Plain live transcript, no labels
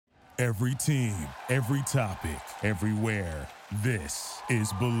Every team, every topic, everywhere. This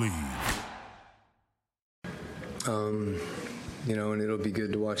is Believe. And it'll be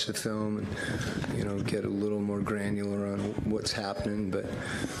good to watch the film and, get a little more granular on what's happening. But,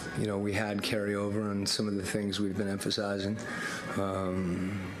 we had carryover on some of the things we've been emphasizing.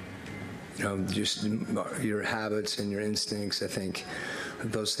 Just your habits and your instincts. I think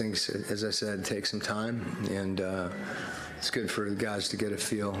those things, as I said, take some time. And it's good for the guys to get a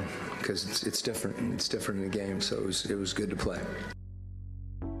feel because it's different. It's different in the game. So it was good to play.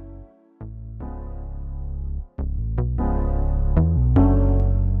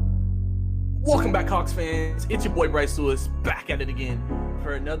 Welcome back, Hawks fans. It's your boy Bryce Lewis back at it again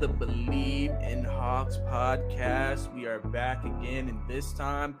for another Believe in Hawks podcast. We are back again, and this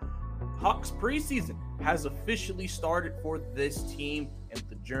time, Hawks preseason has officially started for this team, and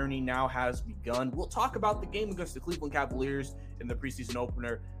the journey now has begun. We'll talk about the game against the Cleveland Cavaliers in the preseason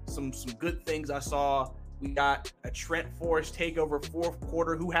opener. Some good things I saw. We got a Trent Forrest takeover fourth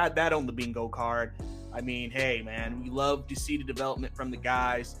quarter. Who had that on the bingo card? I mean, hey, man, we love to see the development from the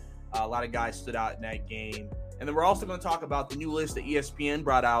guys. A lot of guys stood out in that game. And then we're also going to talk about the new list that ESPN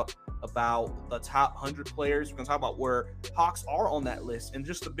brought out about the top 100 players. We're going to talk about where Hawks are on that list and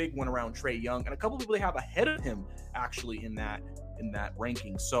just the big one around Trae Young and a couple of people they have ahead of him actually in that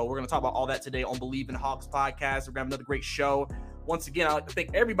ranking. So we're going to talk about all that today on Believe in Hawks podcast. We're going to have another great show. Once again, I'd like to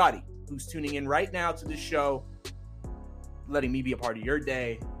thank everybody who's tuning in right now to this show, letting me be a part of your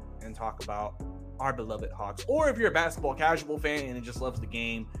day and talk about our beloved Hawks. Or if you're a basketball casual fan and just loves the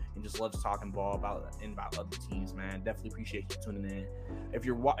game and just loves talking ball about other teams, man, definitely appreciate you tuning in. If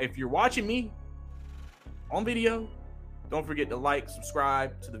you're watching me on video, don't forget to like,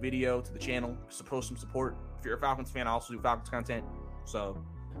 subscribe to the video, to the channel, support some support. If you're a Falcons fan, I also do Falcons content, so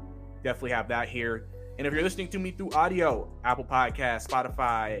definitely have that here. And if you're listening to me through audio, Apple Podcasts,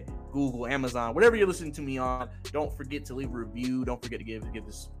 Spotify, Google, Amazon, whatever you're listening to me on, don't forget to leave a review. Don't forget to give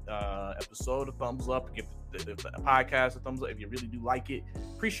this episode a thumbs up. Give the podcast a thumbs up if you really do like it.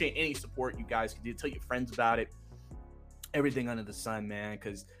 Appreciate any support you guys can do. Tell your friends about it. Everything under the sun, man,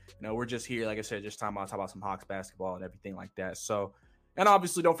 because we're just here, like I said, just talk about some Hawks basketball and everything like that. So, and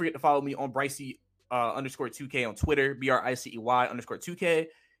obviously, don't forget to follow me on Bricey _2K on Twitter, BRICEY _2K.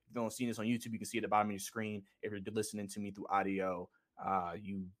 If you don't see this on YouTube, you can see it at the bottom of your screen. If you're listening to me through audio,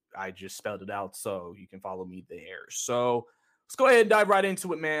 I just spelled it out, so you can follow me there. So let's go ahead and dive right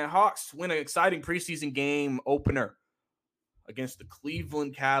into it, man. Hawks win an exciting preseason game opener against the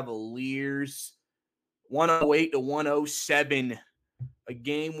Cleveland Cavaliers, 108-107. A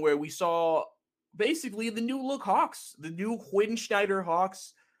game where we saw basically the new look Hawks, the new Schneider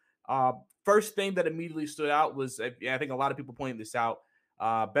Hawks. First thing that immediately stood out was, I think a lot of people pointed this out,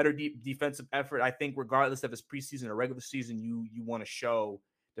 better defensive effort. I think regardless if it's preseason or regular season, you want to show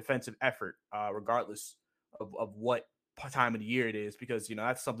defensive effort regardless of what time of the year it is, because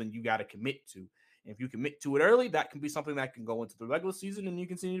that's something you got to commit to. And if you commit to it early, that can be something that can go into the regular season, and you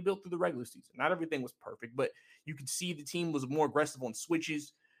continue to build through the regular season. Not everything was perfect, but you could see the team was more aggressive on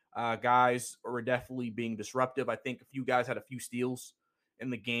switches. Guys were definitely being disruptive. I think a few guys had a few steals in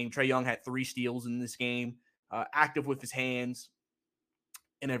the game. Trae Young had 3 steals in this game, active with his hands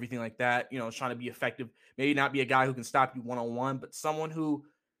and everything like that, trying to be effective. Maybe not be a guy who can stop you one-on-one, but someone who,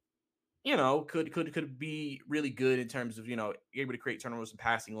 could be really good in terms of, able to create turnovers and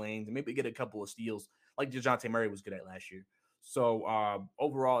passing lanes and maybe get a couple of steals like DeJounte Murray was good at last year. So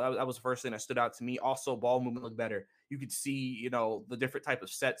overall, that was the first thing that stood out to me. Also, ball movement looked better. You could see, the different type of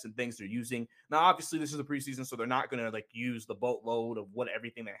sets and things they're using. Now, obviously, this is a preseason, so they're not going to use the boatload of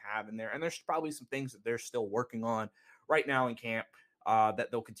everything they have in there. And there's probably some things that they're still working on right now in camp that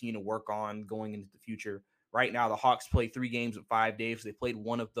they'll continue to work on going into the future. Right now, the Hawks play 3 games in 5 days. They played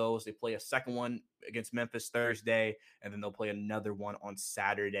one of those. They play a second one against Memphis Thursday, and then they'll play another one on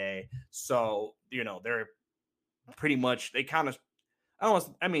Saturday. So, they're pretty much, they kind of, I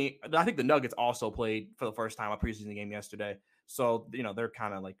think the Nuggets also played for the first time a preseason game yesterday. So, they're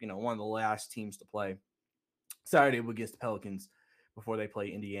kind of one of the last teams to play. Saturday against the Pelicans before they play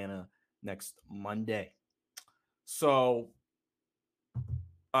Indiana next Monday. So,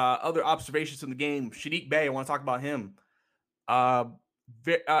 other observations in the game, Saddiq Bey, I want to talk about him.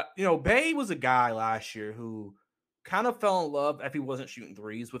 Bey was a guy last year who kind of fell in love if he wasn't shooting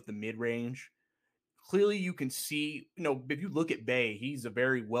threes with the mid-range. Clearly, you can see, if you look at Bey, he's a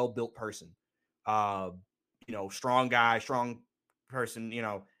very well-built person. Strong guy, strong person.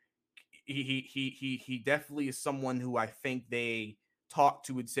 He definitely is someone who I think they talked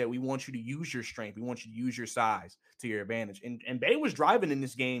to and said, we want you to use your strength. We want you to use your size to your advantage. And Bey was driving in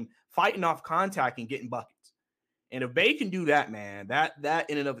this game, fighting off contact and getting buckets. And if Bay can do that, man, that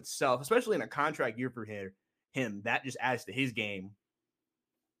in and of itself, especially in a contract year for him, that just adds to his game.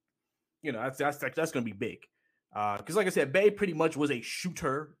 You know, that's going to be big. Because like I said, Bay pretty much was a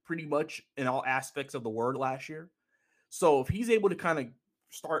shooter pretty much in all aspects of the word last year. So if he's able to kind of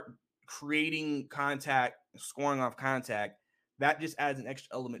start creating contact, scoring off contact, that just adds an extra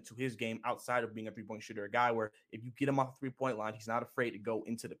element to his game outside of being a three-point shooter. A guy where if you get him off the three-point line, he's not afraid to go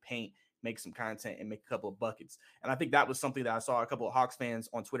into the paint, make some content, and make a couple of buckets. And I think that was something that I saw a couple of Hawks fans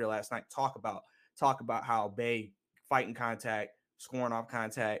on Twitter last night talk about how Bay fighting contact, scoring off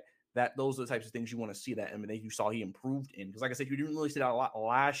contact, that those are the types of things you want to see that you saw he improved in. Because like I said, you didn't really see that a lot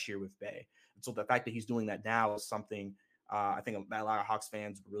last year with Bay. And so the fact that he's doing that now is something I think that a lot of Hawks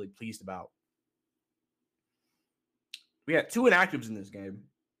fans were really pleased about. We had two inactives in this game.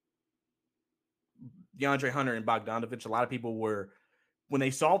 DeAndre Hunter and Bogdanovich. A lot of people were, when they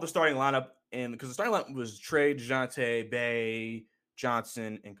saw the starting lineup, and because the starting lineup was Trey, DeJounte, Bay,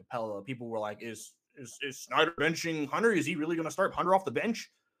 Johnson, and Capella, people were like, is Snyder benching Hunter? Is he really going to start Hunter off the bench?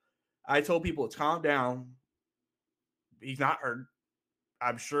 I told people to calm down. He's not hurt.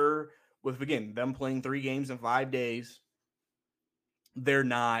 I'm sure with, again, them playing 3 games in 5 days, they're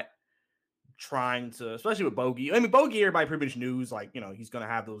not trying to, especially with Bogey. I mean, Bogey, everybody pretty much knew, like, you know, he's going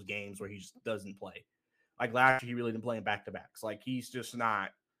to have those games where he just doesn't play. Like last year, he really didn't play in back-to-backs. Like, he's not,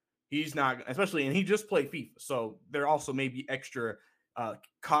 especially, and he just played FIFA. So there also may be extra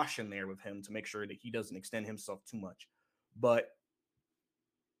caution there with him to make sure that he doesn't extend himself too much. But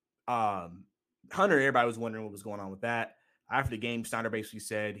Hunter, everybody was wondering what was going on with that. After the game, Snyder basically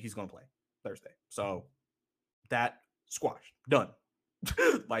said he's going to play Thursday. So that squashed, done.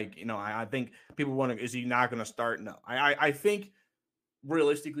 Like, you know, I think people wondering, is he not going to start? No, I think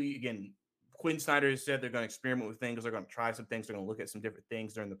realistically, again, Quinn Snyder has said they're going to experiment with things. They're going to try some things. They're going to look at some different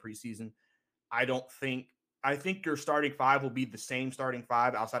things during the preseason. I think your starting 5 will be the same starting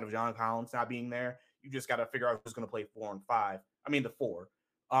 5 outside of John Collins not being there. You just got to figure out who's going to play 4 and 5. I mean, the 4.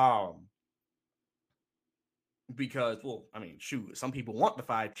 Because, well, I mean, shoot, some people want the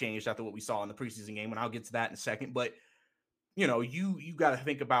 5 changed after what we saw in the preseason game, and I'll get to that in a second. But, you know, you got to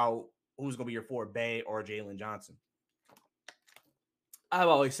think about who's going to be your 4, Bay or Jalen Johnson. I've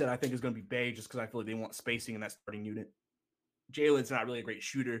always said I think it's going to be Bay just because I feel like they want spacing in that starting unit. Jalen's not really a great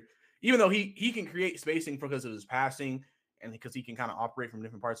shooter, even though he can create spacing because of his passing and because he can kind of operate from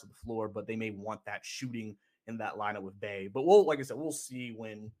different parts of the floor, but they may want that shooting in that lineup with Bay. But like I said, we'll see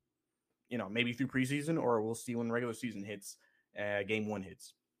when, you know, maybe through preseason, or we'll see when regular season hits, game 1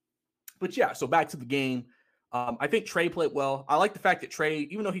 hits. But yeah, so back to the game. I think Trey played well. I like the fact that Trey,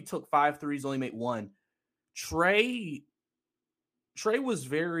 even though he took 5 threes, only made 1. Trey was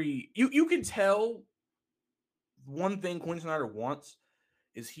very, you can tell one thing Quinn Snyder wants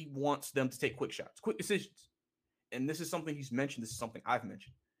is he wants them to take quick shots, quick decisions. And this is something he's mentioned. This is something I've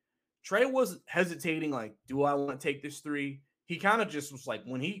mentioned. Trey was hesitating, like, do I want to take this 3? He kind of just was like,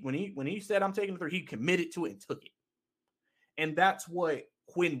 when he said I'm taking the 3, he committed to it and took it. And that's what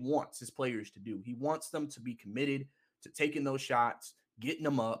Quinn wants his players to do. He wants them to be committed to taking those shots, getting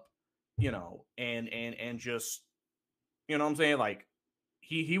them up, you know, and just, you know what I'm saying? Like,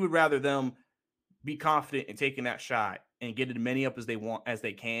 he would rather them be confident in taking that shot and get as many up as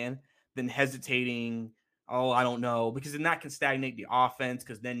they can than hesitating. Oh, I don't know, because then that can stagnate the offense,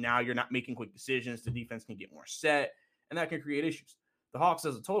 because then now you're not making quick decisions. The defense can get more set, and that can create issues. The Hawks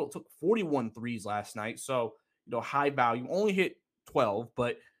as a total took 41 threes last night. So, you know, high value, only hit 12,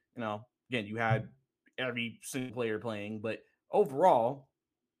 but, you know, again, you had every single player playing, but overall,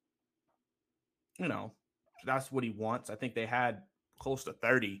 you know, that's what he wants. I think they had close to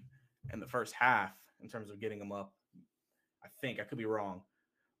 30 in the first half in terms of getting them up. I think I could be wrong.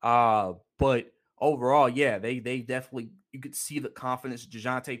 But overall, yeah, they definitely, you could see the confidence.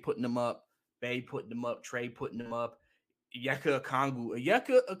 DeJounte putting them up, Bay putting them up, Trey putting them up, Onyeka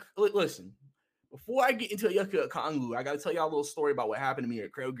Okongwu. Listen, before I get into Onyeka Okongwu, I got to tell y'all a little story about what happened to me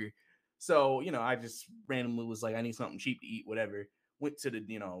at Kroger. So, you know, I just randomly was like, I need something cheap to eat, whatever. Went to the,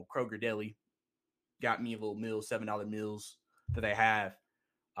 you know, Kroger deli, got me a little meal, $7 meals that they have.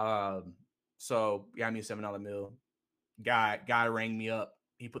 So got me a $7 meal. Guy rang me up.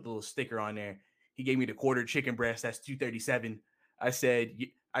 He put the little sticker on there. He gave me the quarter chicken breast. That's $2.37. I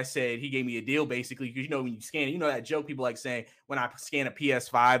said he gave me a deal, basically, because, you know, when you scan it, you know that joke people like saying when I scan a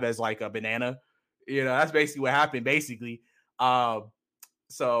PS5 as like a banana, you know, that's basically what happened, basically.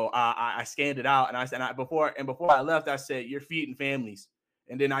 So I scanned it out, and I said, before I left, I said, you're feeding families.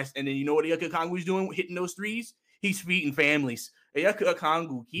 And then you know what Onyeka Okongwu's doing, hitting those threes? He's feeding families. Onyeka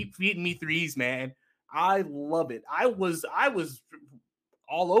Okongwu, keep feeding me threes, man. I love it. I was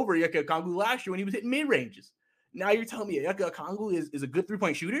all over Onyeka Okongwu last year when he was hitting mid ranges. Now you're telling me Onyeka Okongwu is a good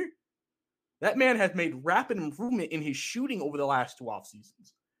 3-point shooter? That man has made rapid improvement in his shooting over the last 2 off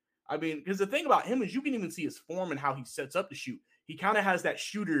seasons. I mean, because the thing about him is you can even see his form and how he sets up to shoot. He kind of has that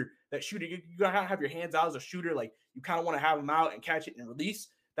shooter. You gotta have your hands out as a shooter. Like you kind of want to have him out and catch it and release.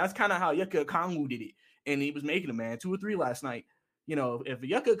 That's kind of how Onyeka Okongwu did it, and he was making them, man, 2 or 3 last night. You know, if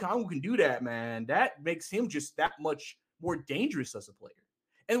Onyeka Okongwu can do that, man, that makes him just that much more dangerous as a player.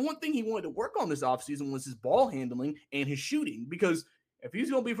 And one thing he wanted to work on this offseason was his ball handling and his shooting, because if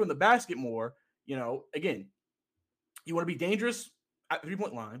he's going to be from the basket more, you know, again, you want to be dangerous at the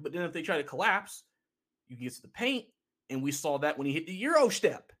 3-point line, but then if they try to collapse, you get to the paint, and we saw that when he hit the Euro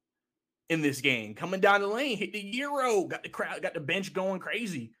step in this game, coming down the lane, hit the Euro, got the crowd, got the bench going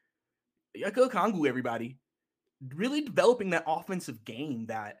crazy. Onyeka Okongwu, everybody, really developing that offensive game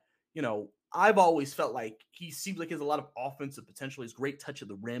that, you know, I've always felt like he seems like he has a lot of offensive potential. His great touch of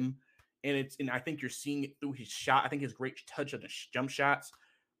the rim, and I think you're seeing it through his shot. I think his great touch of the jump shots.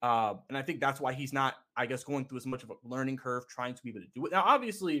 And I think that's why he's not, I guess, going through as much of a learning curve trying to be able to do it. Now,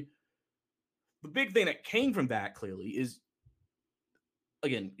 obviously, the big thing that came from that clearly is,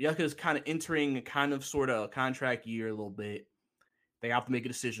 again, Onyeka is kind of entering a kind of sort of contract year a little bit. They have to make a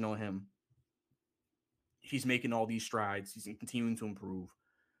decision on him. He's making all these strides. He's continuing to improve.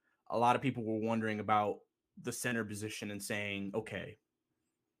 A lot of people were wondering about the center position and saying, okay,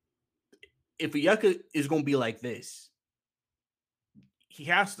 if Onyeka is going to be like this, he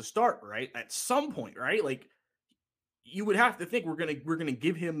has to start, right? At some point, right? Like you would have to think we're gonna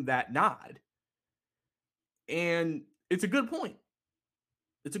give him that nod. And it's a good point.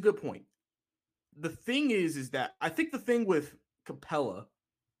 It's a good point. The thing is that I think the thing with Capella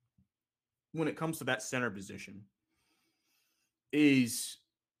when it comes to that center position is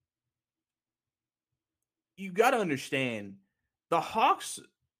you got to understand the Hawks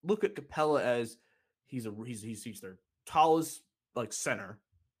look at Capella as he's their tallest like center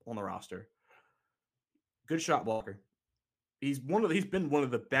on the roster. Good shot blocker. He's been one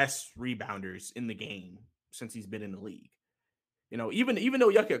of the best rebounders in the game since he's been in the league. You know, even though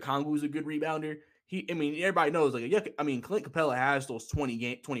Onyeka Okongwu is a good rebounder, everybody knows Clint Capella has those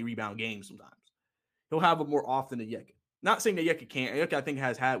 20 rebound games sometimes. He'll have them more often than Onyeka. Not saying that Onyeka can't. Onyeka, I think,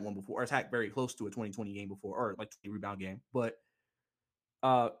 has had one before, or has had very close to a 2020 game before, or like 20 rebound game, but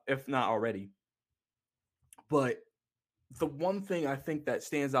if not already. But the one thing I think that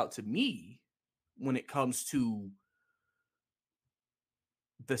stands out to me when it comes to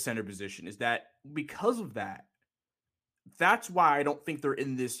the center position is that because of that, that's why I don't think they're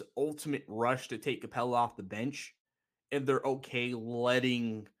in this ultimate rush to take Capella off the bench, and they're okay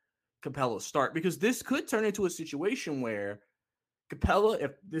letting Capella start, because this could turn into a situation where Capella,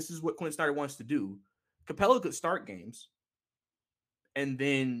 if this is what Quinn Snyder wants to do, Capella could start games, and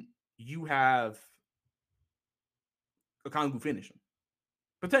then you have Okongwu finish him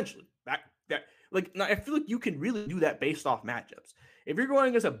potentially. Now I feel like you can really do that based off matchups. If you're going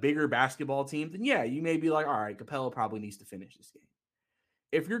against a bigger basketball team, then yeah, you may be like, all right, Capella probably needs to finish this game.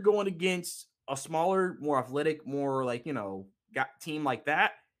 If you're going against a smaller, more athletic, more like, you know, team like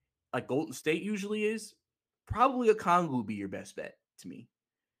that, like Golden State usually is, probably Okongwu would be your best bet to me.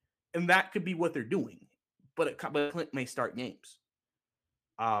 And that could be what they're doing. But Clint may start games.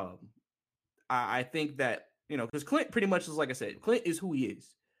 I think that, you know, because Clint pretty much is, like I said, Clint is who he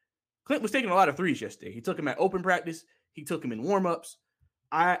is. Clint was taking a lot of threes yesterday. He took him at open practice. He took him in warmups.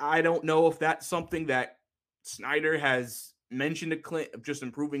 I don't know if that's something that Snyder has mentioned to Clint of just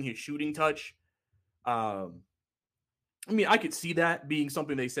improving his shooting touch. I could see that being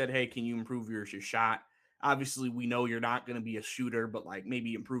something they said, hey, can you improve your shot? Obviously, we know you're not going to be a shooter, but like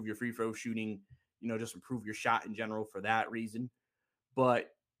maybe improve your free throw shooting, you know, just improve your shot in general for that reason.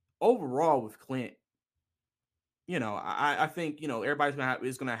 But overall with Clint, you know, I think, you know, everybody's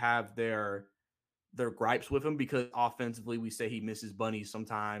going to have their gripes with him, because offensively we say he misses bunnies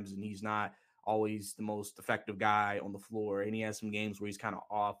sometimes and he's not always the most effective guy on the floor. And he has some games where he's kind of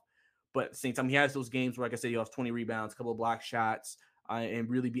off. But at the same time, he has those games where, like I said, he has 20 rebounds, a couple of block shots, and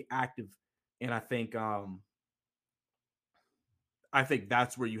really be active. And I think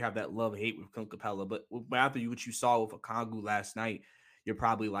that's where you have that love-hate with Clint Capella. But after what you saw with Okongwu last night, you're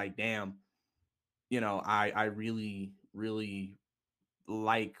probably like, damn, you know, I really, really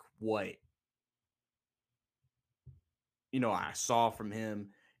like what, you know, I saw from him.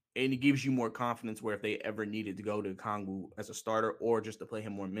 And it gives you more confidence where if they ever needed to go to Okongwu as a starter or just to play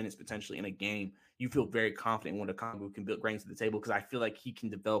him more minutes potentially in a game, you feel very confident when Okongwu can bring to the table, because I feel like he can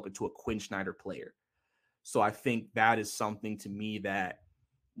develop into a Quinn Snyder player. So I think that is something to me that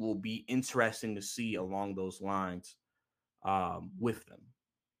will be interesting to see along those lines with them.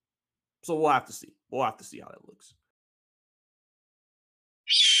 So we'll have to see. We'll have to see how that looks.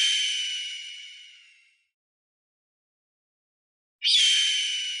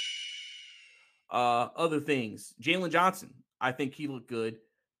 Other things, Jalen Johnson, I think he looked good.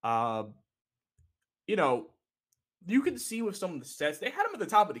 Uh, you know, you can see with some of the sets, they had him at the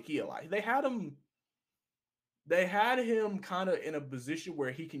top of the key a lot. They had him kind of in a position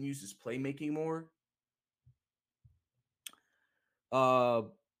where he can use his playmaking more. Uh,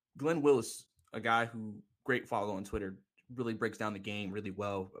 Glenn Willis, a guy who great follow on Twitter, really breaks down the game really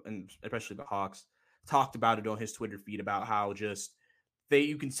well, and especially the Hawks, talked about it on his Twitter feed about how just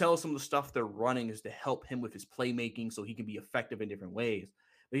you can tell some of the stuff they're running is to help him with his playmaking so he can be effective in different ways.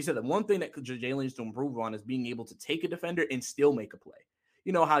 But he said that one thing that Jalen needs to improve on is being able to take a defender and still make a play.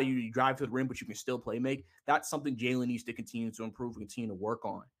 You know how you drive to the rim, but you can still play make. That's something Jalen needs to continue to improve and continue to work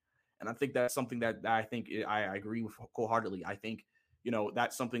on. And I think that's something that I think I agree with wholeheartedly. I think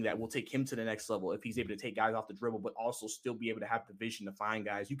that's something that will take him to the next level if he's able to take guys off the dribble, but also still be able to have the vision to find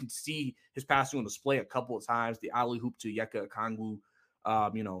guys. You can see his passing on display a couple of times. The alley hoop to Yeka Okongwu.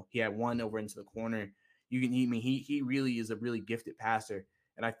 He had one over into the corner. He really is a really gifted passer.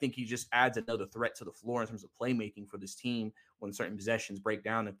 And I think he just adds another threat to the floor in terms of playmaking for this team when certain possessions break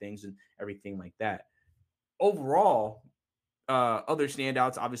down and things and everything like that. Overall, other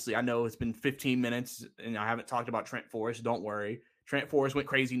standouts, obviously, I know it's been 15 minutes and I haven't talked about Trent Forrest. Don't worry. Trent Forrest went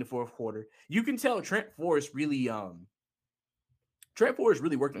crazy in the fourth quarter. You can tell Trent Forrest really worked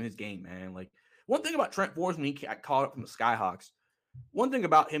on his game, man. Like, one thing about Trent Forrest when he got caught up from the Skyhawks, one thing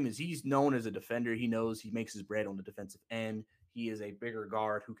about him is he's known as a defender. He knows he makes his bread on the defensive end. He is a bigger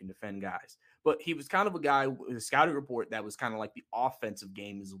guard who can defend guys. But he was kind of a guy with a scouting report that was kind of like the offensive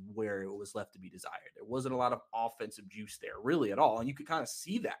game is where it was left to be desired. There wasn't a lot of offensive juice there really at all. And you could kind of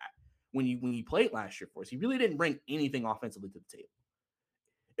see that when he played last year for us. He really didn't bring anything offensively to the table.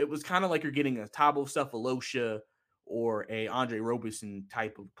 It was kind of like you're getting a Thabo Cephalosha or a Andre Roberson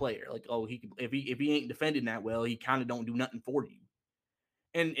type of player. Like, oh, if he ain't defending that well, he kind of don't do nothing for you.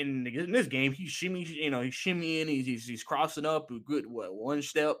 And in this game, he's shimmying, he's crossing up a good one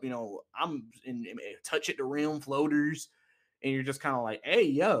step. I'm in touch at the rim floaters, and you're just kind of like, hey,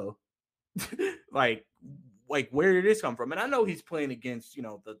 yo, like where did this come from? And I know he's playing against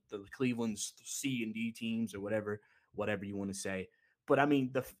the Cleveland's C and D teams or whatever you want to say. But I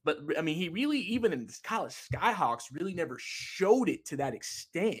mean, he really, even in the college Skyhawks, really never showed it to that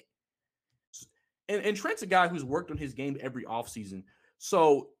extent. And Trent's a guy who's worked on his game every offseason.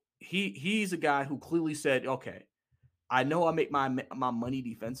 So he's a guy who clearly said, okay, I know I make my money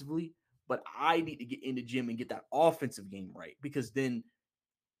defensively, but I need to get in the gym and get that offensive game right. Because then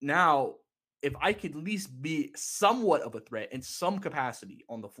now, if I could at least be somewhat of a threat in some capacity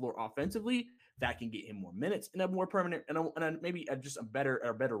on the floor offensively, that can get him more minutes and a more permanent and maybe just a better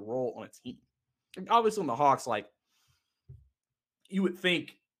role on a team. And obviously on the Hawks, like, you would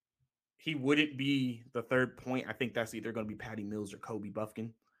think he wouldn't be the third point. I think that's either going to be Patty Mills or Kobe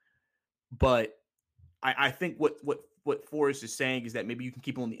Buffkin. But I think what Forrest is saying is that maybe you can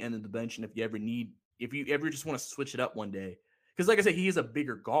keep him on the end of the bench, and if you ever just want to switch it up one day, because like I said, he is a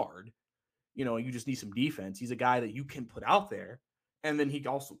bigger guard. You just need some defense. He's a guy that you can put out there, and then he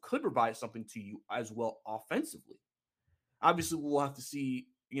also could provide something to you as well offensively. Obviously, we'll have to see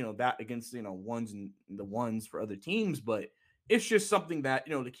that against ones and the ones for other teams, but it's just something that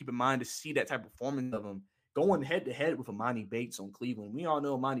to keep in mind to see that type of performance of him going head to head with Emoni Bates on Cleveland. We all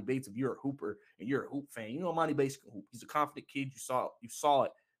know Emoni Bates. If you're a hooper and you're a hoop fan, Emoni Bates can hoop. He's a confident kid. You saw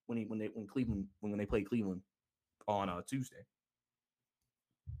it when they played Cleveland on Tuesday.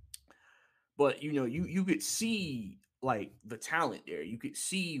 But you could see like the talent there. You could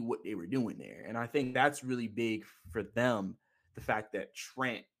see what they were doing there, and I think that's really big for them. The fact that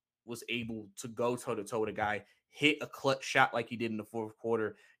Trent was able to go toe to toe with a guy, hit a clutch shot like he did in the fourth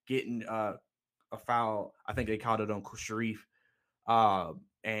quarter, getting a foul. I think they called it on Sharif,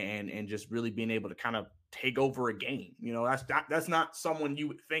 and just really being able to kind of take over a game. That's not someone you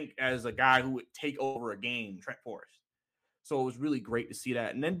would think as a guy who would take over a game, Trent Forrest. So it was really great to see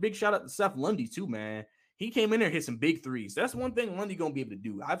that. And then big shout out to Seth Lundy too, man. He came in there and hit some big threes. That's one thing Lundy going to be able to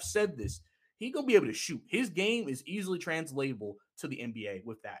do. I've said this. He's going to be able to shoot. His game is easily translatable to the NBA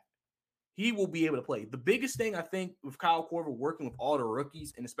with that. He will be able to play. The biggest thing I think with Kyle Korver working with all the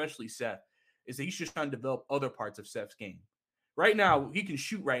rookies, and especially Seth, is that he's just trying to develop other parts of Seth's game. Right now, he can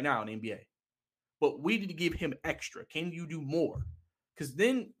shoot right now in the NBA. But we need to give him extra. Can you do more? Because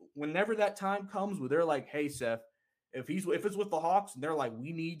then whenever that time comes where they're like, hey, Seth, if it's with the Hawks and they're like,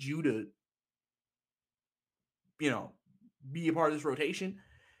 we need you to, be a part of this rotation,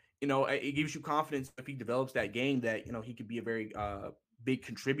 it gives you confidence if he develops that game that, he could be a very big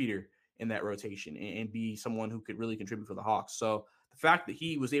contributor in that rotation and be someone who could really contribute for the Hawks. So the fact that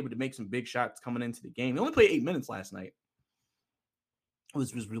he was able to make some big shots coming into the game, he only played 8 minutes last night,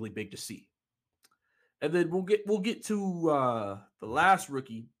 was really big to see. And then we'll get to the last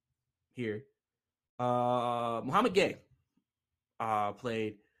rookie here. Muhammad Gay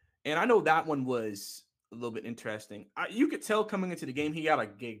played, and I know that one was a little bit interesting. You could tell coming into the game he got a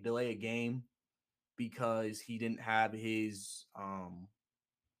delay a game because he didn't have his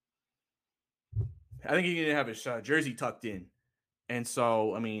I think he didn't have his jersey tucked in. And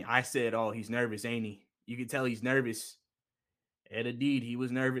so, I mean, I said, oh, he's nervous, ain't he? You can tell he's nervous. And indeed, he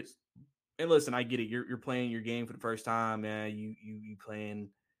was nervous. And listen, I get it. You're playing your game for the first time, man. You playing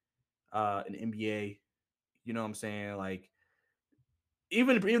an NBA. You know what I'm saying? Like,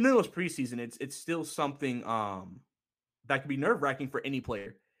 even though it was preseason, it's still something that could be nerve-wracking for any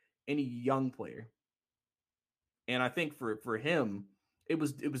player, any young player. And I think for him, it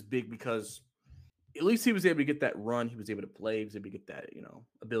was big because at least he was able to get that run. He was able to play. He was able to get that,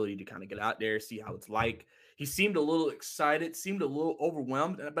 ability to kind of get out there, see how it's like. He seemed a little excited, seemed a little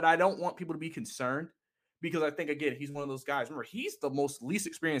overwhelmed, but I don't want people to be concerned because I think, again, he's one of those guys. Remember, he's the most least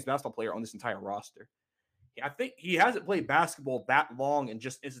experienced basketball player on this entire roster. I think he hasn't played basketball that long in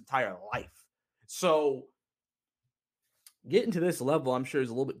just his entire life. So getting to this level, I'm sure, is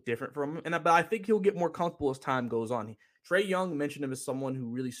a little bit different from him. But I think he'll get more comfortable as time goes on. Trae Young mentioned him as someone who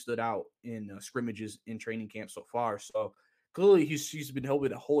really stood out in scrimmages in training camp so far. So clearly he's been able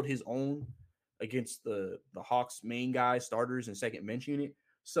to hold his own against the Hawks' main guys, starters, and second bench unit.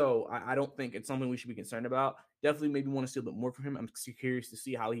 So I don't think it's something we should be concerned about. Definitely maybe want to see a bit more from him. I'm curious to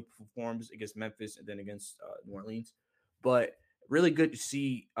see how he performs against Memphis and then against New Orleans. But really good to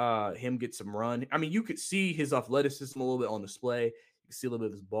see him get some run. I mean, you could see his athleticism a little bit on display. You can see a little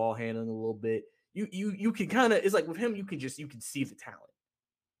bit of his ball handling a little bit. You can kind of, it's like with him, you can see the talent.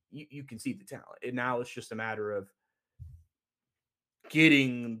 You can see the talent. And now it's just a matter of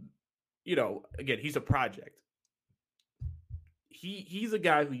getting, again, he's a project. He's a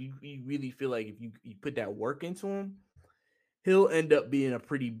guy who you really feel like if you put that work into him, he'll end up being a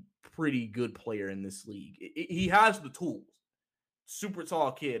pretty good player in this league. He has the tools. Super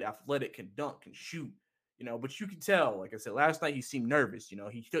tall kid, athletic, can dunk, can shoot, but you can tell, like I said, last night he seemed nervous.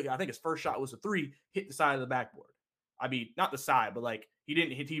 I think his first shot was a 3, hit the side of the backboard. I mean, not the side, but like he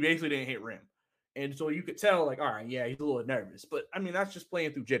basically didn't hit rim. And so you could tell, like, all right, yeah, he's a little nervous. But I mean, that's just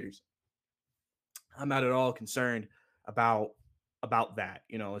playing through jitters. I'm not at all concerned about that.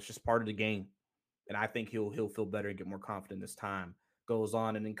 It's just part of the game. And I think he'll feel better and get more confident as time goes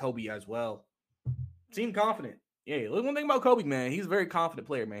on. And then Kobe as well seemed confident. Yeah, look, one thing about Kobe, man, he's a very confident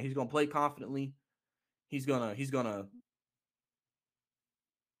player, man. He's gonna play confidently. He's gonna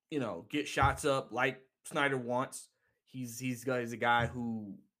get shots up like Snyder wants. He's a guy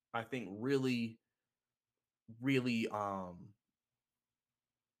who I think really he's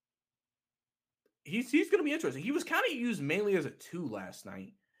gonna be interesting. He was kind of used mainly as a 2 last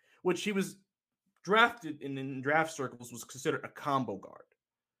night, which he was drafted in draft circles was considered a combo guard.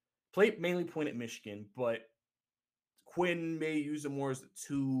 Played mainly point at Michigan, but Quinn may use him more as a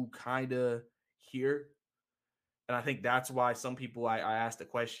 2 kind of here. And I think that's why some people, I asked the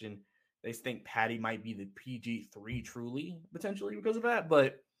question, they think Patty might be the PG3 truly, potentially because of that.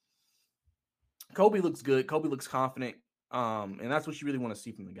 But Kobe looks good. Kobe looks confident. And that's what you really want to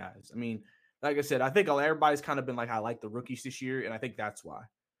see from the guys. I mean, like I said, I think everybody's kind of been like, I like the rookies this year. And I think that's why,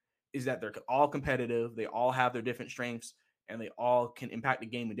 is that they're all competitive. They all have their different strengths and they all can impact the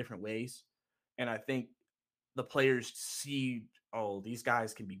game in different ways. And I think the players see, oh, these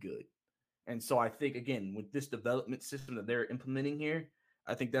guys can be good. And so I think, again, with this development system that they're implementing here,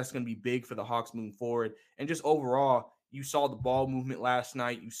 I think that's going to be big for the Hawks moving forward. And just overall, you saw the ball movement last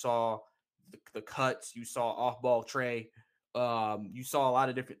night. You saw the cuts. You saw off-ball Trae. You saw a lot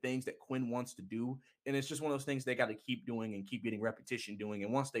of different things that Quinn wants to do. And it's just one of those things they got to keep doing and keep getting repetition doing.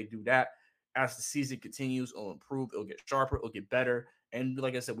 And once they do that, as the season continues, it'll improve. It'll get sharper. It'll get better. And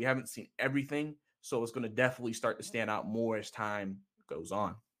like I said, we haven't seen everything. So it's going to definitely start to stand out more as time goes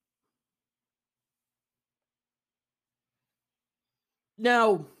on.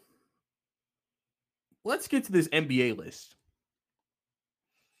 Now, let's get to this NBA list.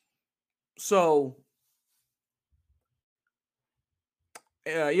 So,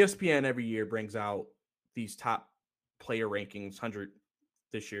 ESPN every year brings out these top player rankings, 100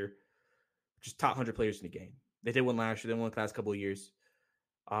 this year, just top 100 players in the game. They did one last year, they won the past couple of years.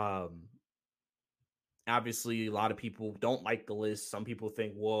 Obviously, a lot of people don't like the list. Some people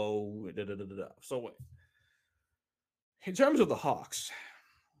think, whoa, da, da, da, da, da. So, in terms of the Hawks,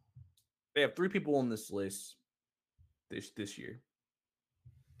 they have 3 people on this list this year.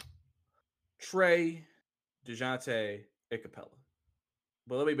 Trey, DeJounte, and Capella.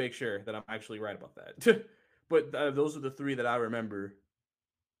 But let me make sure that I'm actually right about that. But those are the three that I remember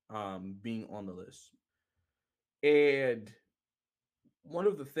being on the list. And one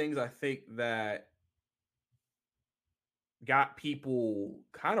of the things I think that got people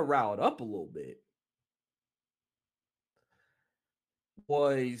kind of riled up a little bit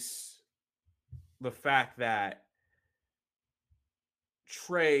was the fact that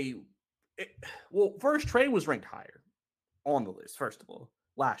Trey, first Trey was ranked higher on the list. First of all,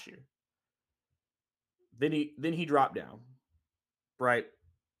 last year, then he dropped down, right?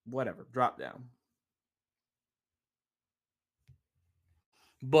 Whatever, dropped down.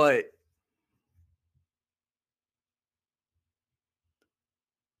 But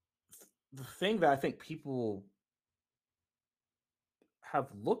the thing that I think people have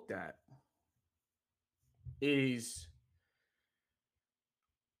looked at is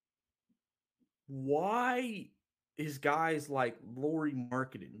why is guys like Lauri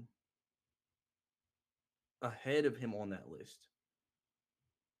Markkanen ahead of him on that list?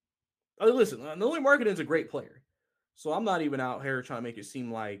 I mean, listen, Lauri Markkanen's a great player, so I'm not even out here trying to make it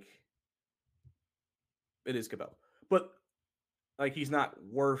seem like it is Cabell, but like he's not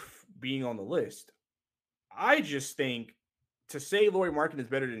worth being on the list. I just think to say Lauri Markkanen is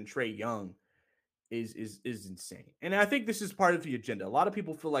better than Trae Young is insane, and I think this is part of the agenda. A lot of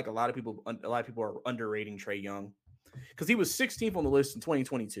people feel like a lot of people are underrating Trae Young because he was 16th on the list in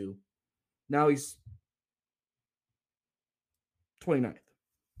 2022. Now he's 29th.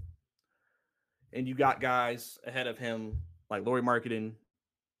 And you got guys ahead of him like Lauri Markkanen,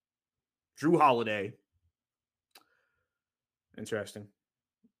 Drew Holiday. Interesting.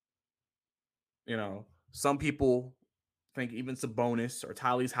 You know, some people think even Sabonis or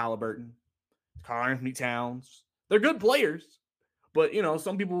Tyrese Halliburton, Karl-Anthony Towns. They're good players, but, you know,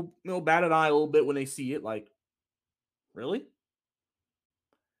 some people, you know, bat an eye a little bit when they see it. Like, really?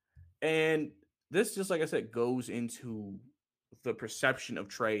 And this, just like I said, goes into the perception of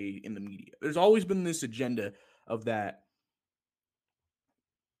Trae in the media. There's always been this agenda of that,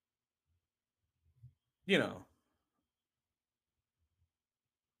 you know,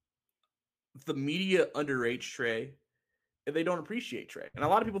 the media underrates Trae and they don't appreciate Trae. And a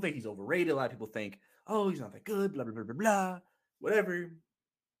lot of people think he's overrated. A lot of people think, oh, he's not that good, blah, blah, blah, blah, blah, whatever.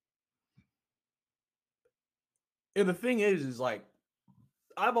 And the thing is like,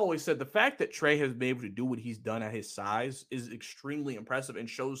 I've always said the fact that Trae has been able to do what he's done at his size is extremely impressive and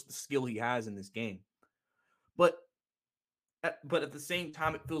shows the skill he has in this game. But at the same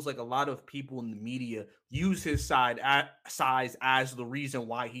time, it feels like a lot of people in the media use his size as the reason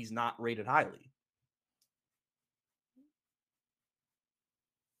why he's not rated highly.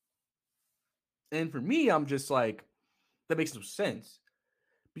 And for me, I'm just like, that makes no sense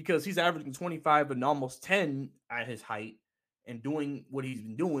because he's averaging 25 and almost 10 at his height and doing what he's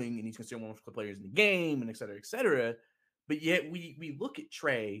been doing, and he's considered one of the players in the game, and et cetera, et cetera. But yet we look at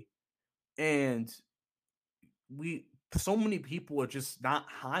Trae, and so many people are just not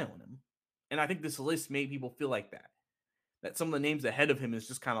high on him. And I think this list made people feel like that some of the names ahead of him is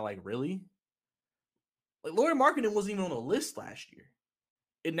just kind of like, really? Like Lauri Markkanen wasn't even on the list last year,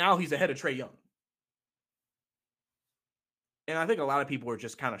 and now he's ahead of Trae Young. And I think a lot of people are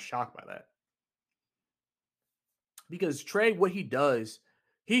just kind of shocked by that. Because Trae, what he does,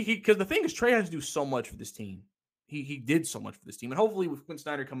 because the thing is, Trae has to do so much for this team. He did so much for this team. And hopefully with Quinn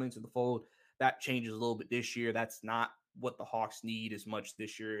Snyder coming into the fold, that changes a little bit this year. That's not what the Hawks need as much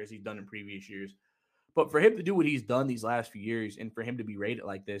this year as he's done in previous years. But for him to do what he's done these last few years and for him to be rated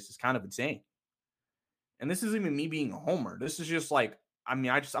like this is kind of insane. And this isn't even me being a homer. This is just like, I mean,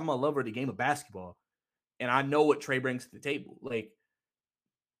 I'm a lover of the game of basketball. And I know what Trae brings to the table. Like,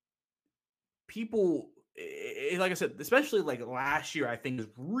 people, like I said, especially like last year, I think is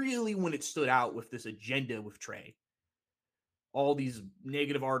really when it stood out with this agenda with Trae. All these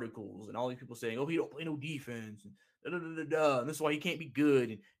negative articles and all these people saying, oh, he don't play no defense. And, and this is why he can't be good.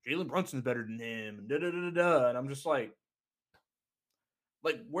 And Jalen Brunson's better than him. And, and I'm just like,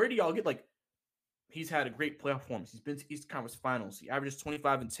 where do y'all get, like, he's had a great playoff performance. He's been to Eastern Conference Finals. He averages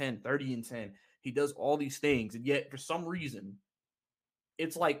 25 and 10, 30 and 10. He does all these things. And yet, for some reason,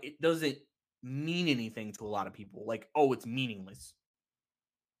 it's like it doesn't mean anything to a lot of people. Like, oh, it's meaningless.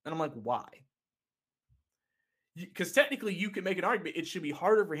 And I'm like, why? Because technically, you can make an argument it should be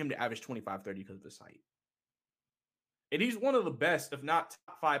harder for him to average 25, 30 because of his height. And he's one of the best, if not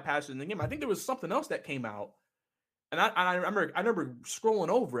top 5 passers in the game. I think there was something else that came out. And I remember scrolling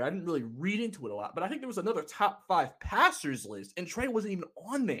over it. I didn't really read into it a lot. But I think there was another top 5 passers list. And Trae wasn't even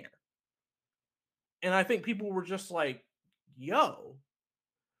on there. And I think people were just like, yo,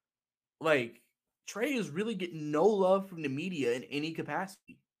 like Trey is really getting no love from the media in any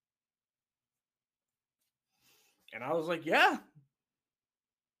capacity. And I was like, yeah.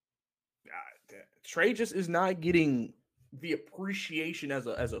 Trey just is not getting the appreciation as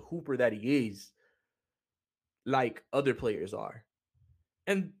a hooper that he is like other players are.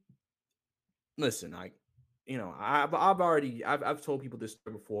 And listen, I've told people this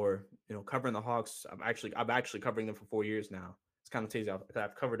before, covering the Hawks. I'm actually covering them for 4 years now. It's kind of crazy.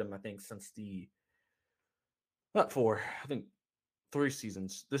 I've covered them, I think, since not 4, I think 3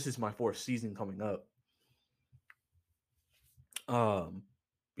 seasons. This is my 4th season coming up.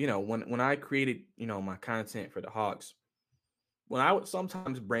 When I created, my content for the Hawks, when I would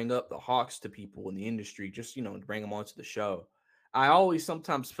sometimes bring up the Hawks to people in the industry, just, to bring them onto the show, I always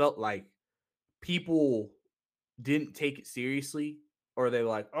sometimes felt like people didn't take it seriously, or they were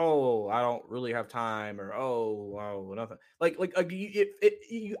like, oh, I don't really have time, or oh, nothing.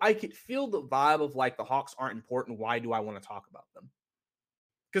 I could feel the vibe of like the Hawks aren't important. Why do I want to talk about them?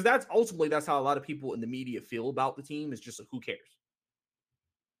 Because that's how a lot of people in the media feel about the team. Is just like, who cares?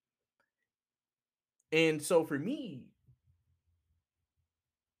 And so for me,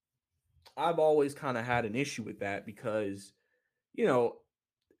 I've always kind of had an issue with that because,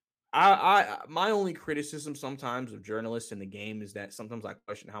 I my only criticism sometimes of journalists in the game is that sometimes I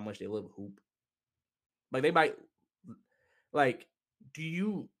question how much they live a hoop. Like they might, like, do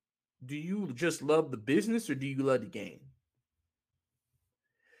you just love the business or do you love the game?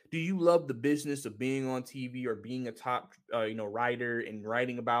 Do you love the business of being on TV or being a top, writer and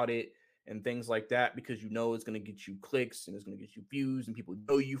writing about it and things like that because it's going to get you clicks and it's going to get you views and people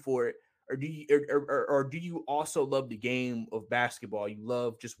know you for it? Or do you also love the game of basketball? You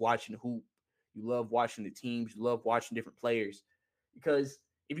love just watching the hoop. You love watching the teams. You love watching different players. Because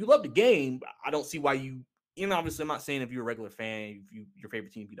if you love the game, I don't see why you obviously I'm not saying if you're a regular fan, if your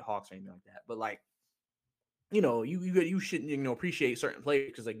favorite team be the Hawks or anything like that. But like, you shouldn't, appreciate certain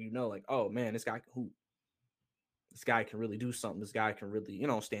players because like, like, oh man, this guy can hoop. This guy can really do something. This guy can really,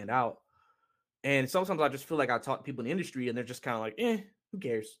 stand out. And sometimes I just feel like I talk to people in the industry and they're just kind of like, who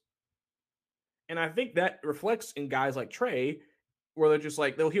cares? And I think that reflects in guys like Trey, where they're just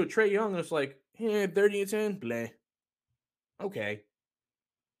like, they'll hear Trey Young and it's like, 30 and 10, blah. Okay.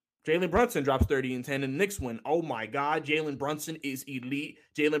 Jalen Brunson drops 30 and 10 and the Knicks win. Oh my God, Jalen Brunson is elite.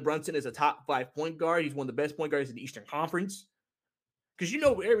 Jalen Brunson is a top 5 point guard. He's one of the best point guards in the Eastern Conference. Because if you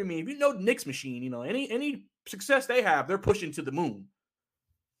know the Knicks machine, any success they have, they're pushing to the moon.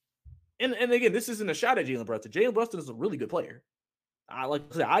 And again, this isn't a shot at Jalen Brunson. Jalen Brunson is a really good player.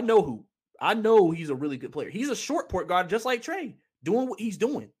 I know he's a really good player. He's a short point guard just like Trey, doing what he's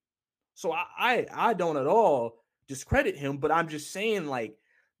doing. So I don't at all discredit him, but I'm just saying like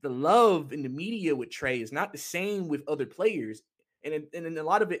the love in the media with Trey is not the same with other players. And a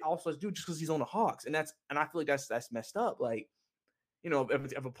lot of it also has to do just because he's on the Hawks. And I feel like that's messed up. Like,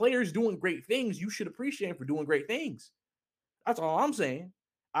 if a player is doing great things, you should appreciate him for doing great things. That's all I'm saying.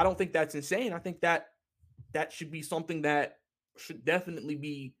 I don't think that's insane. I think that should be something that should definitely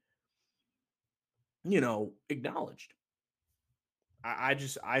be, acknowledged.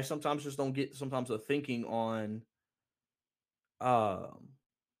 I sometimes just don't get the thinking on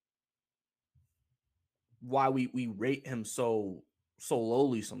why we rate him so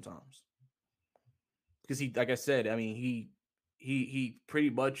lowly sometimes. Because he, like I said, I mean, he pretty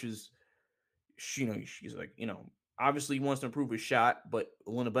much is, she's like, obviously he wants to improve his shot, but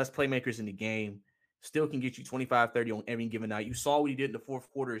one of the best playmakers in the game, still can get you 25, 30 on every given night. You saw what he did in the fourth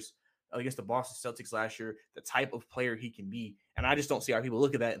quarters against the Boston Celtics last year, the type of player he can be. And I just don't see how people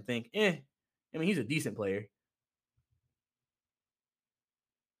look at that and think, he's a decent player.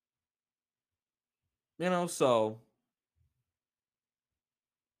 So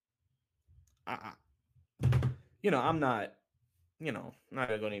I'm not, not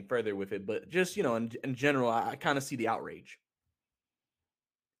gonna go any further with it, but just, in general, I kind of see the outrage.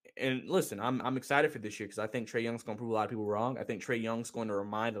 And listen, I'm excited for this year because I think Trey Young's going to prove a lot of people wrong. I think Trey Young's going to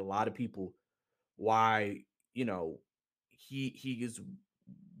remind a lot of people why, he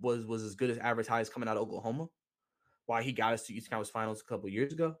was as good as advertised coming out of Oklahoma, why he got us to East Conference Finals a couple of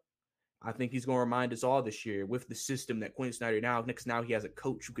years ago. I think he's going to remind us all this year with the system that Quinn Snyder now he has a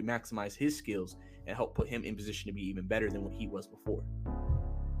coach who can maximize his skills and help put him in position to be even better than what he was before.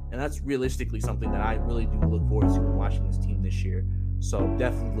 And that's realistically something that I really do look forward to when watching this team this year. So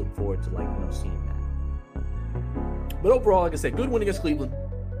definitely look forward to seeing that. But overall, like I said, good win against Cleveland,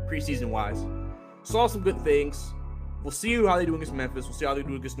 preseason wise. Saw some good things. We'll see how they do against Memphis. We'll see how they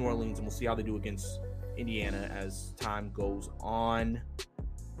do against New Orleans, and we'll see how they do against Indiana as time goes on.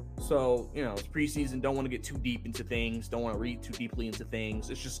 So, it's preseason. Don't want to get too deep into things. Don't want to read too deeply into things.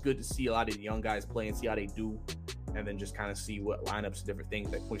 It's just good to see a lot of the young guys play and see how they do. And then just kind of see what lineups and different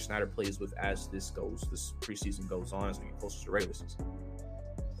things that Quinn Snyder plays with as this preseason goes on, as we get closer to the regular season.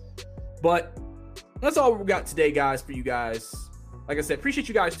 But that's all we got today, guys, for you guys. Like I said, appreciate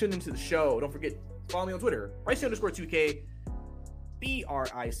you guys tuning into the show. Don't forget, follow me on Twitter, Pricey_2K,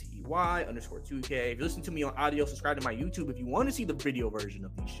 BRICEY_2K. If you listen to me on audio, subscribe to my YouTube if you want to see the video version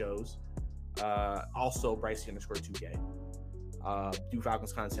of these shows. Also, Pricey_2K. Do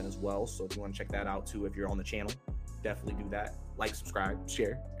Falcons content as well, so if you want to check that out too, if you're on the channel, definitely do that. Like, subscribe,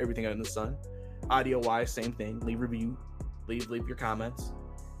 share, everything under the sun. Audio-wise, same thing. Leave a review, leave your comments,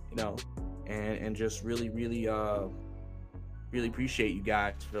 and just really appreciate you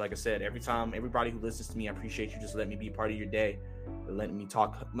guys. For, like I said, everybody who listens to me, I appreciate you just letting me be a part of your day, let me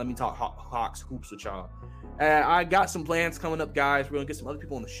talk Hawks hoops with y'all. I got some plans coming up, guys. We're gonna get some other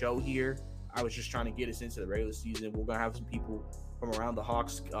people on the show here. I was just trying to get us into the regular season. We're gonna have some people from around the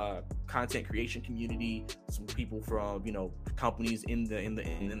Hawks content creation community, some people from companies in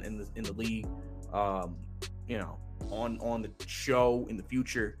the league, on the show in the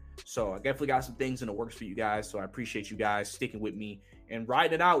future. So I definitely got some things in the works for you guys. So I appreciate you guys sticking with me and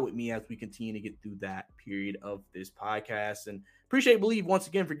riding it out with me as we continue to get through that period of this podcast. And appreciate Believe once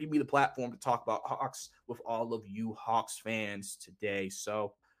again for giving me the platform to talk about Hawks with all of you Hawks fans today.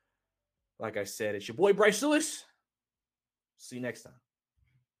 So, like I said, it's your boy Bryce Lewis. See you next time.